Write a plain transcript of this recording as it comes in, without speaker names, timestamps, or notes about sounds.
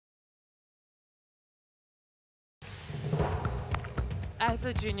As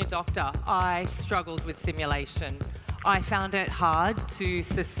a junior doctor, I struggled with simulation. I found it hard to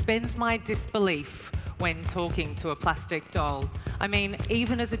suspend my disbelief when talking to a plastic doll. I mean,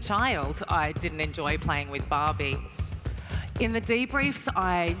 even as a child, I didn't enjoy playing with Barbie. In the debriefs,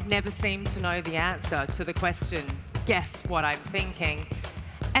 I never seemed to know the answer to the question, guess what I'm thinking?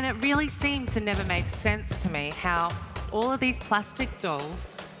 And it really seemed to never make sense to me how all of these plastic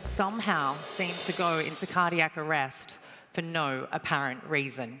dolls somehow seem to go into cardiac arrest for no apparent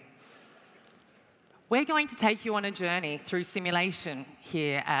reason. We're going to take you on a journey through simulation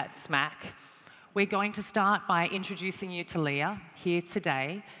here at SMAC. We're going to start by introducing you to Leah here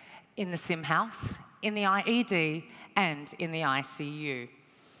today in the sim house, in the IED, and in the ICU.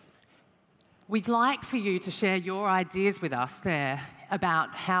 We'd like for you to share your ideas with us there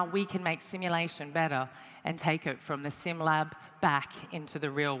about how we can make simulation better and take it from the sim lab back into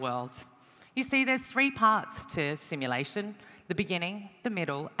the real world. You see, there's 3 parts to simulation: the beginning, the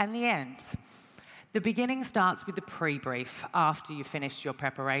middle, and the end. The beginning starts with the pre-brief after you've finished your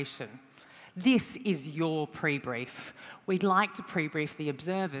preparation. This is your pre-brief. We'd like to pre-brief the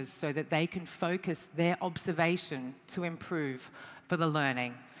observers so that they can focus their observation to improve for the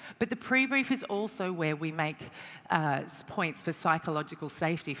learning. But the pre-brief is also where we make points for psychological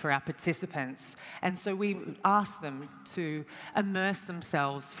safety for our participants. And so we ask them to immerse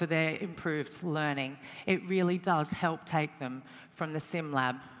themselves for their improved learning. It really does help take them from the sim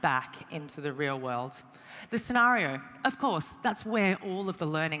lab back into the real world. The scenario, of course, that's where all of the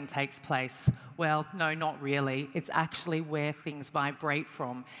learning takes place. Well, no, not really. It's actually where things vibrate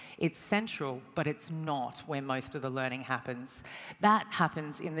from. It's central, but it's not where most of the learning happens. That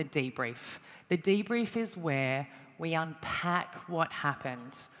happens in the debrief. The debrief is where we unpack what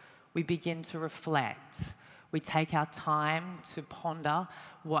happened. We begin to reflect. We take our time to ponder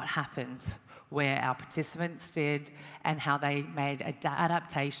what happened, where our participants did, and how they made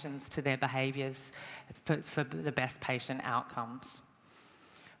adaptations to their behaviours for the best patient outcomes.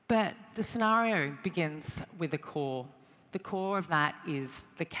 But the scenario begins with a core. The core of that is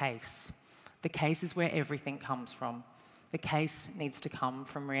the case. The case is where everything comes from. The case needs to come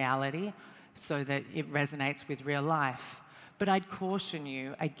from reality so that it resonates with real life. But I'd caution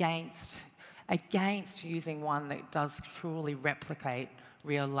you against using one that does truly replicate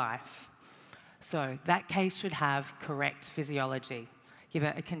real life. So that case should have correct physiology. Give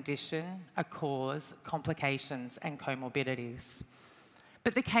it a condition, a cause, complications, and comorbidities.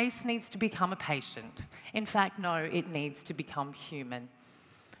 But the case needs to become a patient. In fact, no, it needs to become human.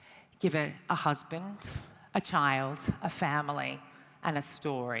 Give it a husband, a child, a family, and a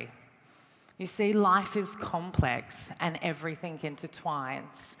story. You see, life is complex and everything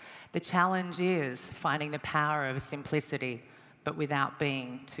intertwines. The challenge is finding the power of simplicity, but without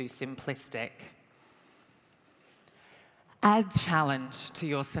being too simplistic. Add challenge to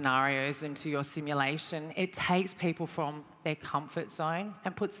your scenarios and to your simulation. It takes people from their comfort zone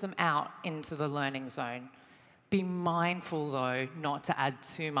and puts them out into the learning zone. Be mindful, though, not to add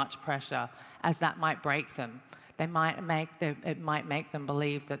too much pressure, as that might break them. It might make them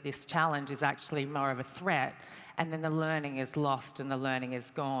believe that this challenge is actually more of a threat, and then the learning is lost and the learning is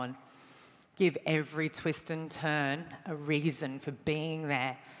gone. Give every twist and turn a reason for being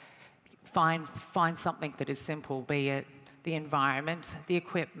there. Find something that is simple, be it the environment, the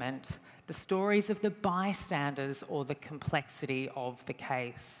equipment, the stories of the bystanders, or the complexity of the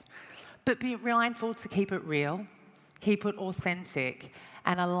case. But be mindful to keep it real, keep it authentic,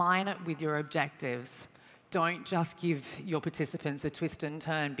 and align it with your objectives. Don't just give your participants a twist and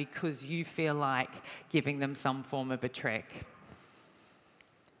turn because you feel like giving them some form of a trick.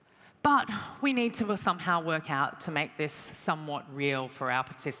 But we need to somehow work out to make this somewhat real for our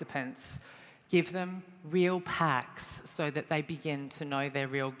participants. Give them real packs so that they begin to know their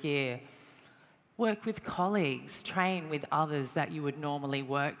real gear. Work with colleagues, train with others that you would normally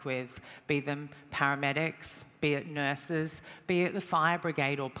work with, be them paramedics, be it nurses, be it the fire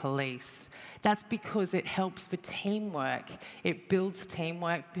brigade or police. That's because it helps for teamwork. It builds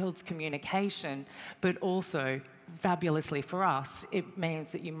teamwork, builds communication, but also, fabulously for us, it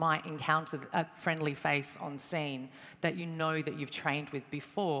means that you might encounter a friendly face on scene that you know that you've trained with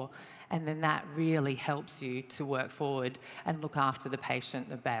before, and then that really helps you to work forward and look after the patient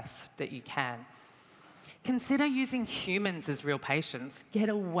the best that you can. Consider using humans as real patients. Get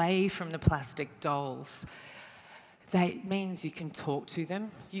away from the plastic dolls. That means you can talk to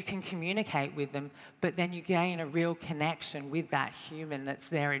them, you can communicate with them, but then you gain a real connection with that human that's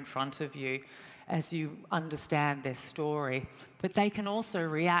there in front of you as you understand their story. But they can also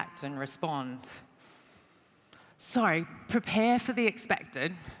react and respond. So prepare for the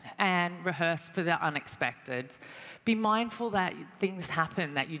expected and rehearse for the unexpected. Be mindful that things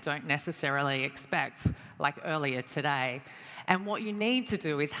happen that you don't necessarily expect, like earlier today. And what you need to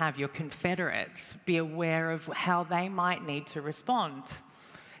do is have your confederates be aware of how they might need to respond.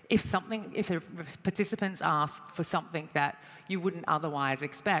 If the participants ask for something that you wouldn't otherwise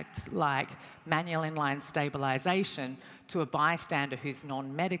expect, like manual inline stabilisation, to a bystander who's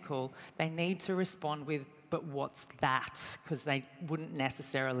non-medical, they need to respond with, but what's that? Because they wouldn't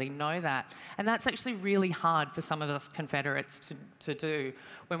necessarily know that. And that's actually really hard for some of us confederates to do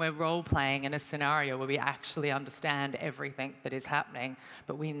when we're role-playing in a scenario where we actually understand everything that is happening,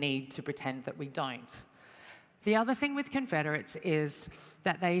 but we need to pretend that we don't. The other thing with confederates is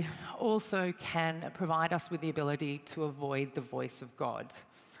that they also can provide us with the ability to avoid the voice of God.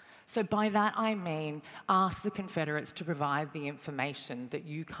 So by that I mean, ask the confederates to provide the information that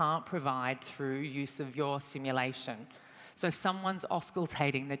you can't provide through use of your simulation. So if someone's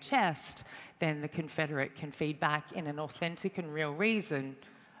auscultating the chest, then the confederate can feed back in an authentic and real reason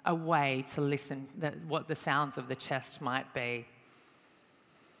a way to listen what the sounds of the chest might be.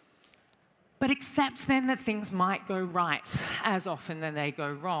 But accept then that things might go right as often than they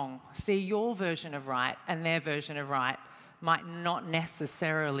go wrong. See, your version of right and their version of right might not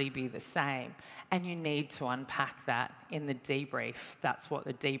necessarily be the same, and you need to unpack that in the debrief. That's what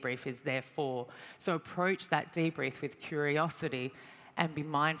the debrief is there for. So approach that debrief with curiosity and be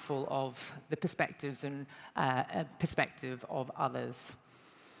mindful of the perspectives and perspective of others.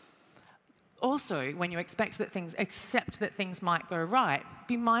 Also, when you accept that things might go right,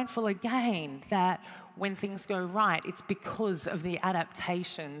 be mindful again that when things go right, it's because of the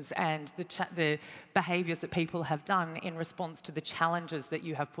adaptations and the behaviours that people have done in response to the challenges that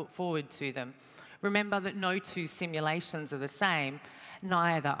you have put forward to them. Remember that no two simulations are the same,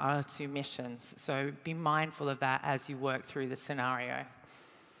 neither are two missions. So be mindful of that as you work through the scenario.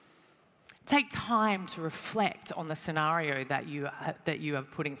 Take time to reflect on the scenario that you are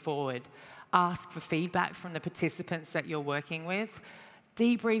putting forward. Ask for feedback from the participants that you're working with,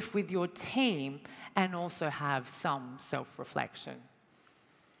 debrief with your team, and also have some self-reflection.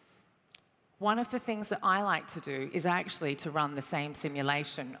 One of the things that I like to do is actually to run the same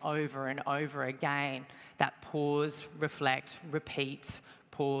simulation over and over again. That pause, reflect, repeat,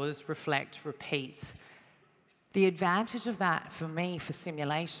 pause, reflect, repeat. The advantage of that for me for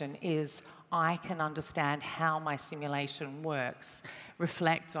simulation is I can understand how my simulation works,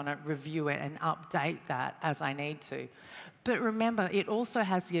 reflect on it, review it, and update that as I need to. But remember, it also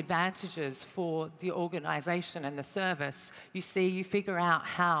has the advantages for the organisation and the service. You see, you figure out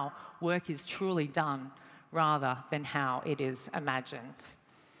how work is truly done rather than how it is imagined.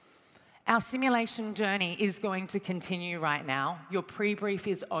 Our simulation journey is going to continue right now. Your pre-brief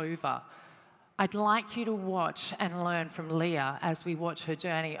is over. I'd like you to watch and learn from Leah as we watch her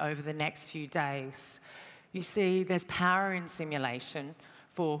journey over the next few days. You see, there's power in simulation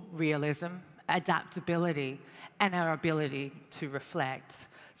for realism, adaptability, and our ability to reflect.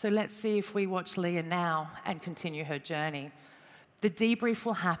 So let's see if we watch Leah now and continue her journey. The debrief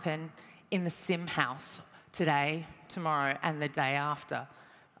will happen in the sim house today, tomorrow, and the day after.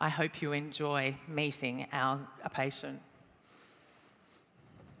 I hope you enjoy meeting our patient.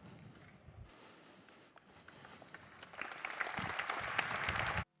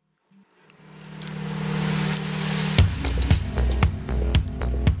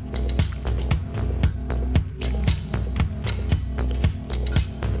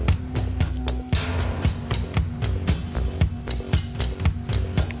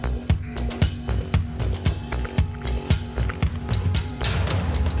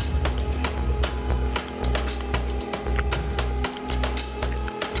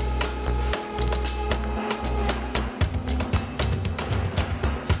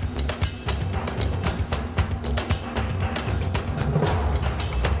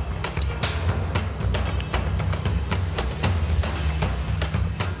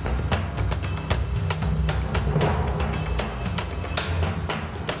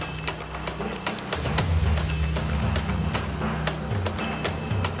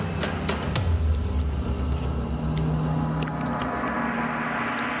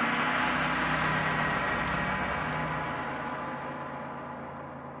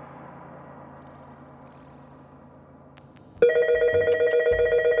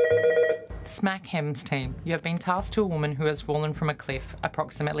 Smack Hems team, you have been tasked to a woman who has fallen from a cliff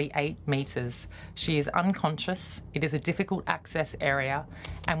approximately 8 metres. She is unconscious, it is a difficult access area,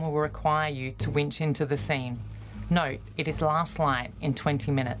 and will require you to winch into the scene. Note, it is last light in 20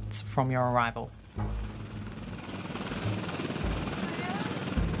 minutes from your arrival.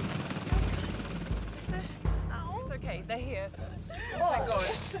 It's okay, they're here. Oh my God.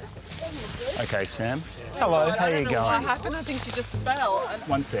 Okay, Sam. Hello, how are you What going? happened? I think she just fell.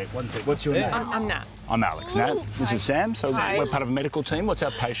 One sec. What's your name? I'm Nat. I'm Alex. Nat, this is Sam, so Hi. we're part of a medical team. What's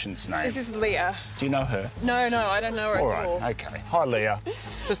our patient's name? This is Leah. Do you know her? No, I don't know her All at all. right, okay. Hi, Leah.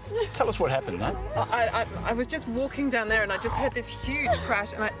 Just tell us what happened, Nat. I was just walking down there and I just heard this huge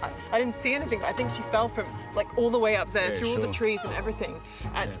crash and I didn't see anything, but I think she fell from like all the way up there through all the trees and everything.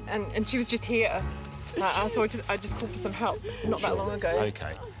 And she was just here. So I just called for some help not that long ago.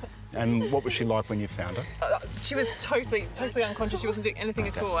 Okay. And what was she like when you found her? She was totally unconscious. She wasn't doing anything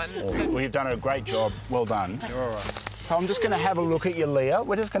at all. And Well, you've done a great job. Well done. You're all right. So I'm just going to have a look at you, Leah.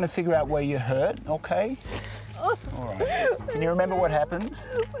 We're just going to figure out where you hurt, okay? All right. Can you remember what happened?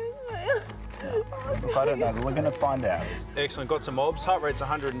 Look, I don't know, but we're going to find out. Excellent. Got some obs. Heart rate's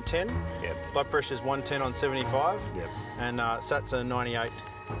 110. Yep. Blood pressure's 110 on 75. Yep. And SATs are 98.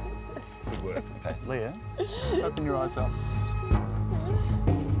 Good work. Okay, Leah, open your eyes up.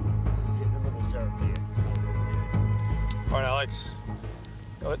 There's a little syrup here. All right, Alex.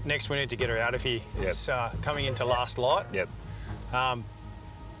 Next, we need to get her out of here. Yep. It's coming into last light. Yep.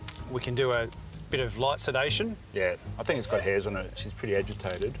 We can do a bit of light sedation. Yeah, I think it's got hairs on it. She's pretty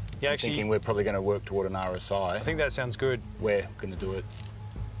agitated. Yeah, I'm actually- thinking we're probably going to work toward an RSI. I think that sounds good. We're going to do it.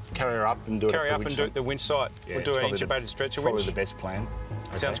 Carry her up and do it. Carry at up the and do it the winch site. Yeah, We'll do it's an probably intubated stretcher Probably winch. the best plan.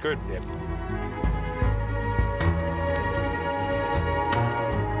 Sounds good. Yep.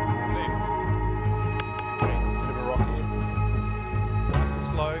 Bit of a rock here. Nice and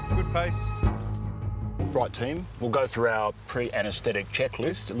slow. Good pace. Right, team. We'll go through our pre-anaesthetic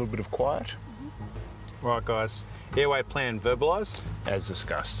checklist. A little bit of quiet, Right, guys. Airway plan verbalised. as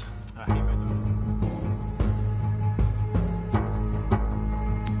discussed. He made them.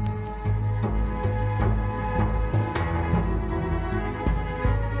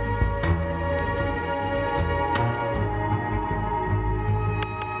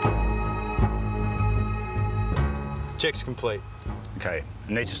 Check's complete. Okay,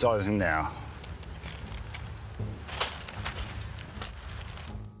 anaesthetising now.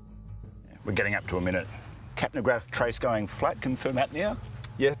 We're getting up to a minute. Capnograph trace going flat, confirm apnea.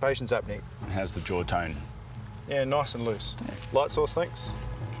 Yeah, patient's apneic. How's the jaw tone? Yeah, nice and loose. Light source, thanks.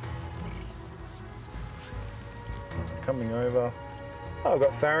 Coming over. Oh, I've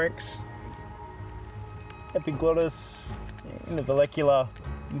got pharynx. Epiglottis. In the vallecula.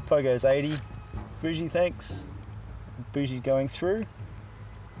 Info goes 80. Bougie, thanks. Bougie's going through.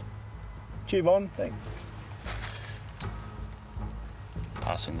 Tube on, thanks.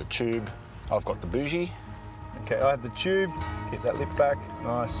 Passing the tube. I've got the bougie. Okay, I have the tube. Keep that lip back.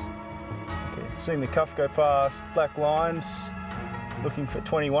 Nice. Okay, seeing the cuff go past. Black lines. Looking for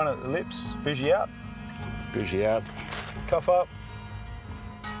 21 at the lips. Bougie out. Bougie out. Cuff up.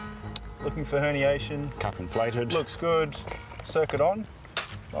 Looking for herniation. Cuff inflated. Looks good. Circuit on.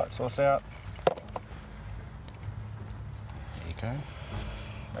 Light source out. There you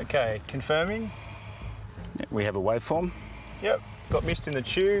go. Okay, confirming. Yeah, we have a waveform. Yep, got mist in the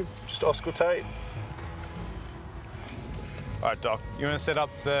tube. Just auscultate. All right, Doc, you want to set up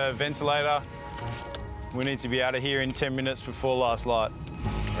the ventilator? We need to be out of here in 10 minutes before last light.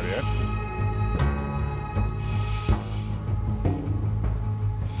 Rightio.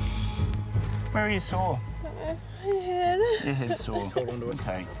 Where are you sore? Your head's sore.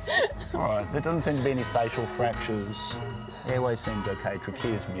 Okay. All right. There doesn't seem to be any facial fractures. Airway seems okay.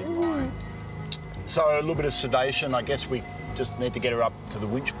 Trachea's midline. So a little bit of sedation. I guess we just need to get her up to the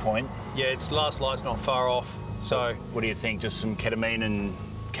winch point. Yeah, it's last light's not far off. So What do you think? Just some ketamine and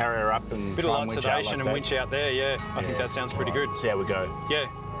carry her up and bit of try light and winch out sedation like and that? winch out there, yeah. I think that sounds pretty good. See how we go. Yeah.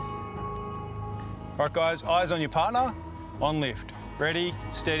 All right, guys, eyes on your partner, on lift. Ready,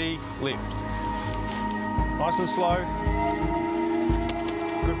 steady, lift. Nice and slow.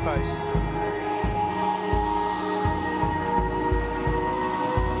 Good pace.